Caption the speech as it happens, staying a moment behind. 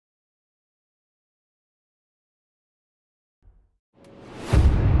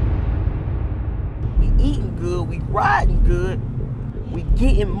riding good, we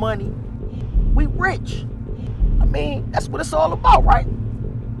getting money, we rich. I mean, that's what it's all about, right?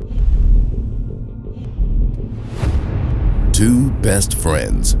 Two best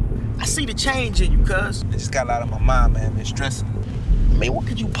friends. I see the change in you, cuz. I just got a lot on my mind, man. Been stressing. I mean, what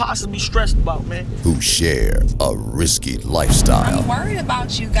could you possibly be stressed about, man? Who share a risky lifestyle. I'm worried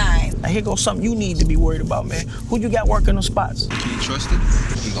about you guys. Now, here goes something you need to be worried about, man. Who you got working on spots? Can you trust it?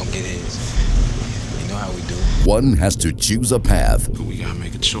 He gonna get his. You know how we do. One has to choose a path. But we gotta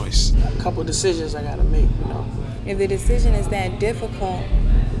make a choice. A couple decisions I gotta make, you know. If the decision is that difficult,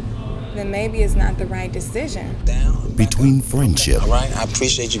 then maybe it's not the right decision. Down. Between friendship. All right, I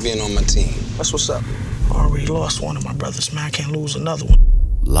appreciate you being on my team. That's what's up. I already lost one of my brothers, man. I can't lose another one.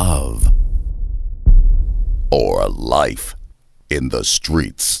 Love. Or life in the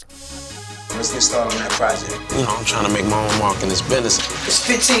streets. Let's get started on that project. You know, I'm trying to make my own mark in this business. It's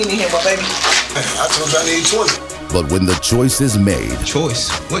 15 in here, my baby. I told you I need 20. But when the choice is made. Choice?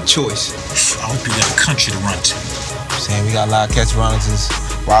 What choice? I hope you got a country to run to. I'm saying we got a lot of catch runners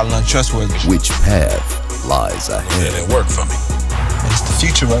wild and untrustworthy. Which path lies ahead? It worked for me. It's the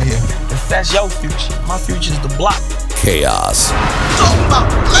future right here. If that's your future, my future's the block. Chaos. Talk about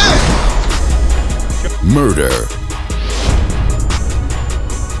land. Murder.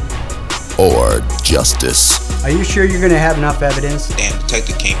 Or justice. Are you sure you're gonna have enough evidence? Damn,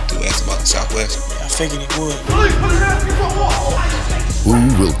 detective came through, asked about the Southwest. I figured he would. Who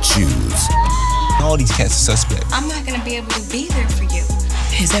will choose? All these cats are suspect. I'm not gonna be able to be there for you.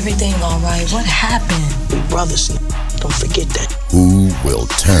 Is everything all right? What happened? We brothers, don't forget that. Who will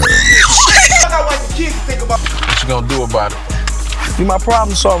turn? What you gonna do about it? You my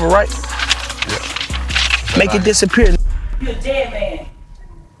problem solver, right? Yeah. Make it disappear. You're a dead man.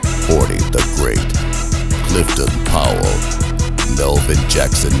 40 the Great. Clifton Powell. Melvin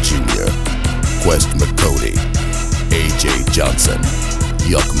Jackson Jr. Quest McCody. A.J. Johnson.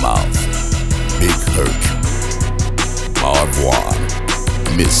 Yuckmouth. Big Herc. Marv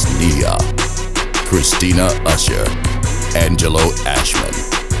Miss Nia. Christina Usher. Angelo Ashman.